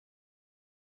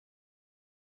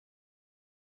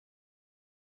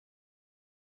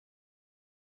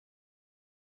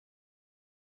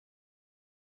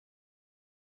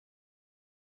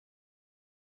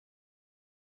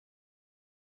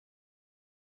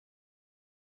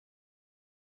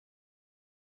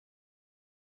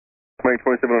American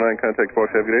 2709, contact Fox,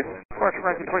 have a good day. Departure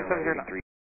American 2709.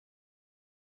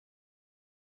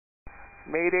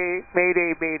 Mayday,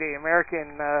 Mayday, Mayday,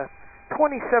 American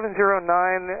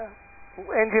 2709,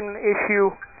 engine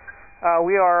issue.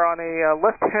 We are on a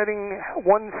left heading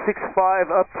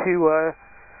 165 up to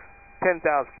 10,000.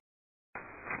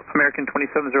 American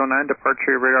 2709,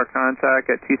 departure radar contact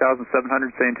at 2,700,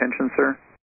 say intention, sir.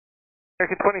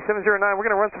 American 2709, we're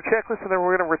going to run some checklists and then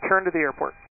we're going to return to the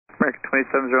airport. American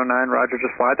 2709, roger,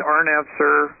 just fly to RNAV,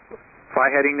 sir. Fly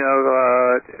heading of,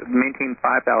 maintain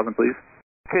 5,000, please.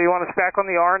 Okay, you want us back on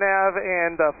the RNAV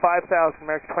and 5,000,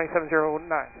 American 2709.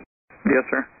 Yes,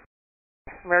 sir.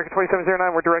 American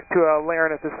 2709, we're direct to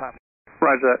Laren at this time.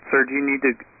 Roger that, sir. Do you need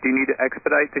to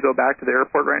expedite to go back to the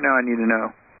airport right now? I need to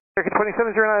know. American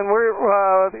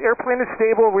 2709, the airplane is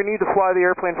stable. We need to fly the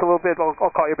airplane for a little bit.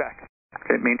 I'll call you back.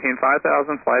 Okay, maintain 5,000,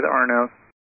 fly the RNAV.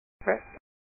 Okay.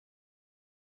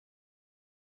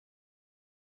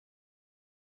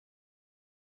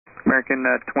 American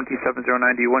 2709,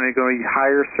 do you want to go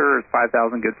higher, sir, or is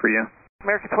 5,000 good for you?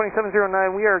 American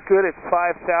 2709, we are good at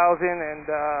 5,000, and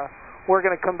we're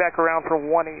going to come back around for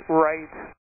 18 right.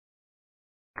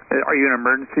 Are you in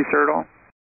emergency, sir, at all?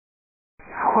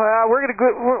 Well, we're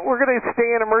going to stay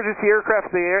in emergency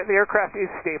aircraft. The aircraft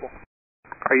is stable.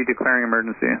 Are you declaring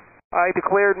emergency? I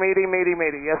declared Mayday, Mayday,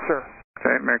 Mayday. Yes, sir.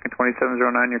 Okay, American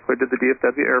 2709, you're cleared to the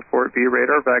DFW airport via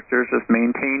radar vectors. Just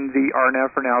maintain the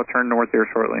RNAV for now. Turn north here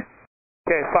shortly.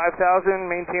 Okay, 5,000,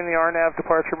 maintain the RNAV,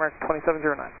 departure American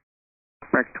 2709.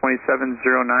 American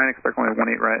 2709, expect only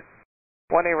 18 right.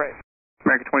 18 right.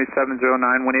 American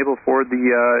 2709, when able for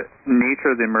the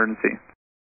nature of the emergency.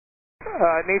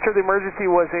 Nature of the emergency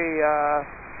was a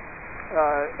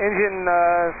engine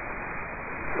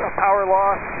power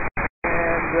loss,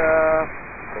 and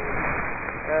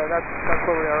that's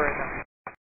where we are right now.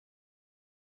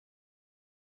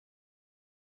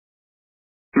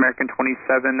 American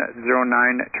 2709,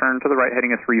 turn to the right,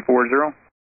 heading at 340.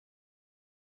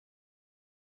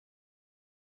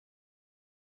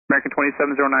 American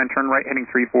 2709, turn right, heading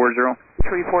 340.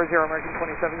 340, American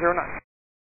 2709.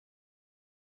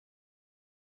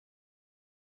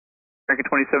 American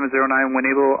 2709, when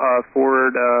able,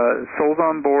 forward souls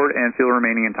on board and fuel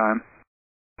remaining in time.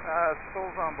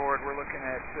 Souls on board, we're looking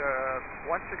at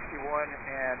 161,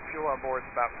 and fuel on board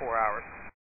is about 4 hours.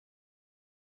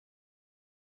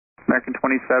 American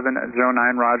 2709,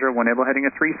 roger. When able, heading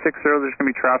at 360, there's going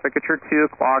to be traffic at your 2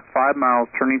 o'clock, 5 miles,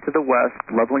 turning to the west,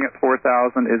 leveling at 4,000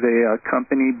 is a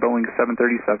company Boeing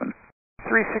 737.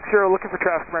 360, looking for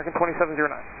traffic, American 2709.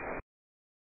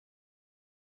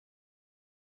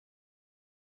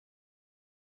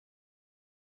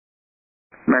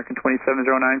 American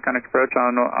 2709, contact approach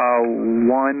on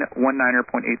 119.87.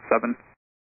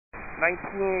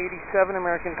 1987,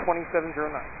 American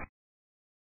 2709.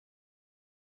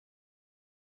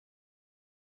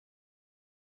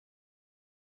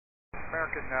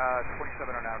 American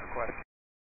 2709 request.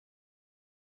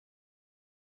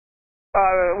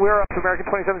 We're up to American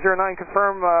 2709.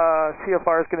 Confirm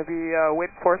CFR is going to be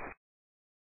waiting for us.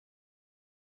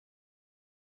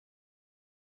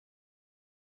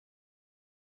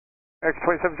 American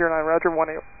 2709, roger.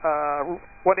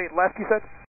 18 left, you said?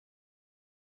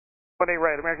 18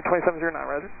 right, American 2709,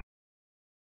 roger.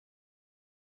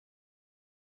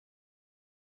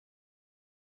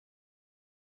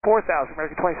 $4,000,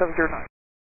 American 2709.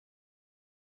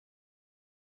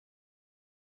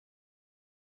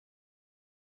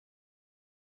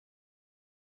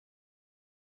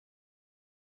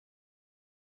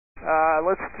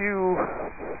 Let's do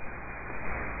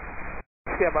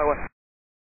standby one.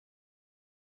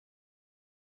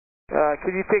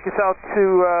 Could you take us out to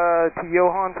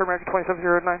Johan for American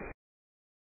 2709?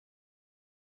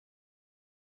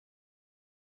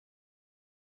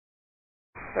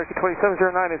 American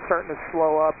 2709 is starting to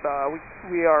slow up.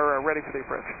 We are ready for the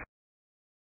approach.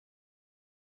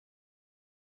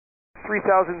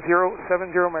 3070,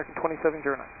 American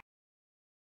 2709.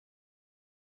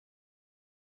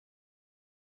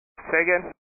 Say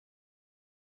again.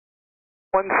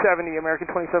 170, American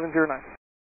 2709.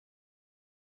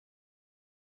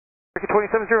 American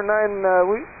 2709,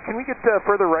 can we get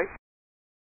further right?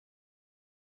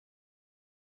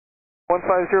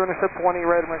 150, intercept 20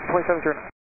 right, American 2709.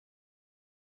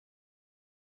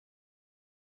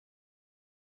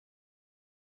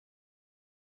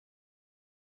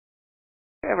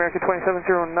 American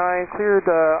 2709, cleared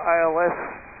ILS,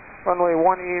 runway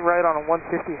 18 right on a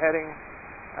 150 heading,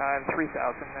 and 3000.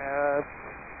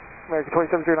 American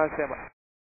 2709, standby.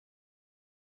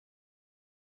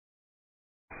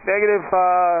 Negative,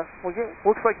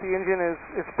 looks like the engine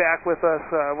is back with us.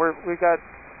 We got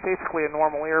basically a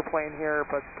normal airplane here,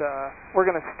 but we're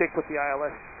going to stick with the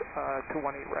ILS to 18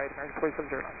 right, American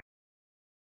 2709.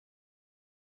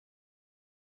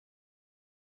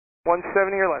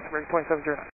 170 or less, American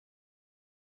 2709.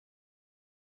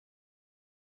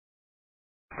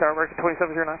 Tower, American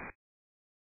 2709.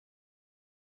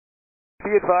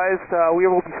 Be advised, we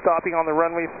will be stopping on the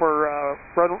runway for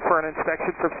an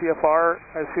inspection from CFR.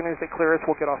 As soon as they clear us,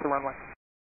 we'll get off the runway.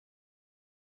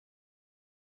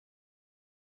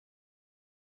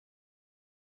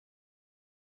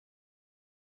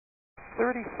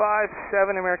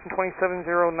 $35.7 American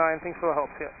 2709. Thanks for the help,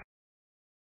 yeah.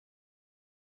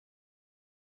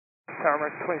 Tower,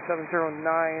 American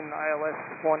 2709, ILS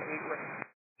 18 right.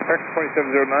 American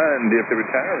 2709, DFW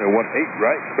Tower, 18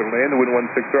 right, clear to land, wind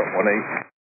 16 up, 18.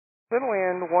 Clear to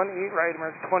land, 18 right,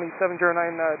 American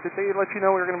 2709. Did they let you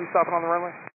know we were going to be stopping on the runway?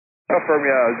 Confirm,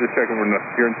 yeah, I was just checking when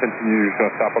your intention you're just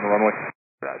going to stop on the runway.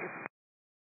 Roger.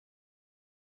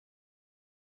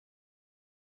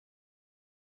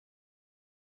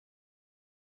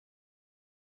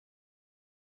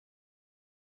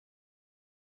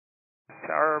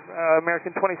 Tower,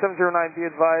 American 2709, be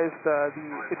advised,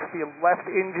 it's the left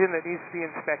engine that needs to be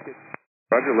inspected.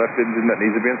 Roger, left engine that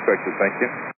needs to be inspected, thank you.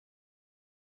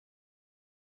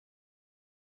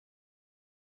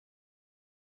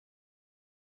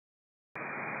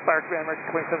 Fire Command, American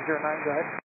 2709, go ahead.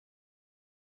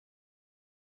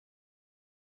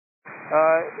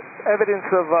 Evidence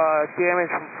of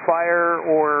damage from fire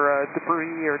or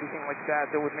debris or anything like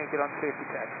that would make it unsafe to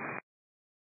taxi.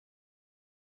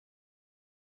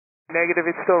 Negative,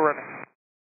 it's still running.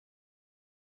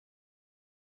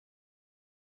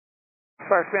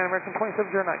 Fire Command, American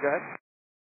 2709, go ahead.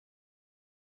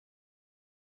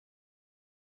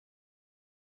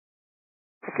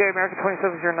 Okay, American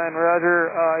 2709,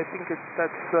 Roger. I think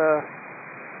that's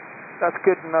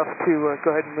good enough to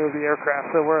go ahead and move the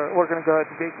aircraft. So we're going to go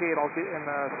ahead and vacate. I'll get and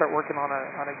start working on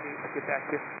a gate to get back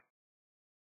to you.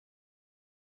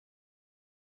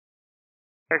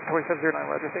 American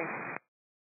 2709, Roger. Thanks.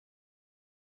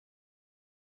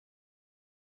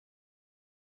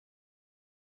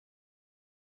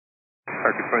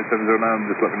 American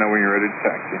 2709, just let me know when you're ready to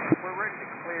taxi. We're ready to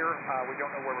clear. We don't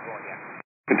know where we're going yet.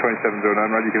 American 2709,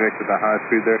 Roger, you can exit the high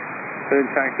speed there. Then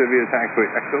taxi via taxiway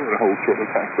Echo and hold short of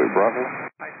taxiway Bravo.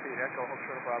 I